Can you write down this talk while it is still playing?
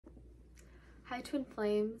Hi Twin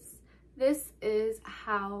Flames. This is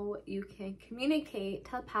how you can communicate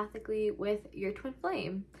telepathically with your twin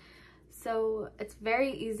flame. So it's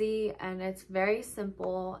very easy and it's very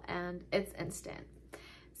simple and it's instant.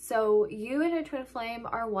 So you and your twin flame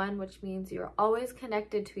are one, which means you're always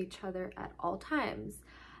connected to each other at all times.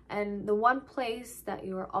 And the one place that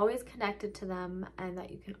you are always connected to them and that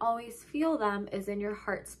you can always feel them is in your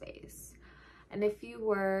heart space. And if you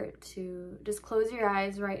were to just close your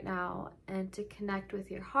eyes right now and to connect with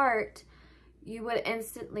your heart, you would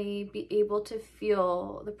instantly be able to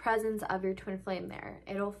feel the presence of your twin flame there.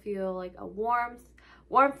 It'll feel like a warm,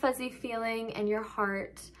 fuzzy feeling in your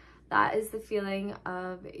heart. That is the feeling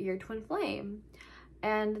of your twin flame.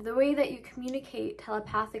 And the way that you communicate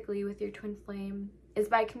telepathically with your twin flame is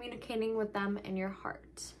by communicating with them in your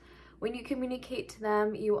heart. When you communicate to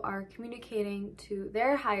them, you are communicating to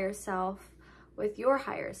their higher self with your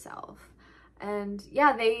higher self. And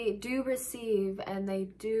yeah, they do receive and they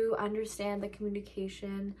do understand the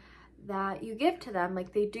communication that you give to them.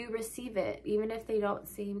 Like, they do receive it, even if they don't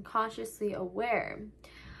seem consciously aware.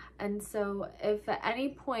 And so if at any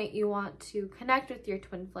point you want to connect with your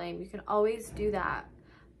twin flame, you can always do that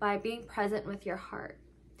by being present with your heart.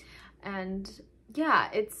 And yeah,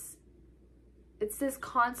 it's this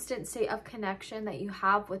constant state of connection that you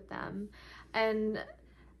have with them. And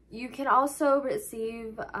you can also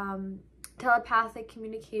receive telepathic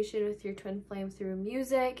communication with your twin flame through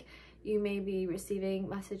music. You may be receiving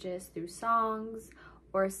messages through songs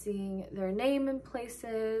or seeing their name in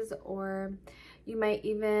places, or you might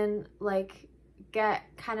even like get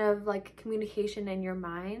kind of like communication in your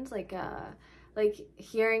mind, like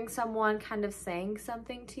hearing someone kind of saying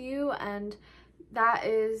something to you. And that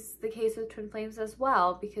is the case with twin flames as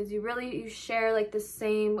well, because you share like the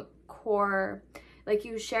same core, like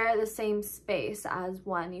you share the same space as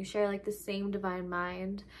one. You share like the same divine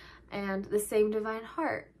mind and the same divine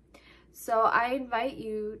heart. So I invite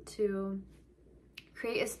you to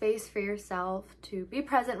create a space for yourself to be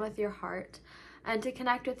present with your heart and to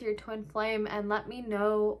connect with your twin flame, and let me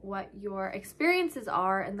know what your experiences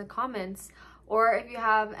are in the comments, or if you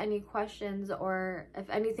have any questions or if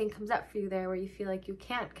anything comes up for you there where you feel like you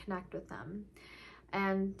can't connect with them.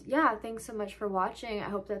 And yeah, thanks so much for watching. I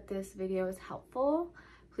hope that this video is helpful.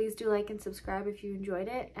 Please do like and subscribe if you enjoyed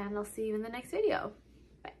it, and I'll see you in the next video.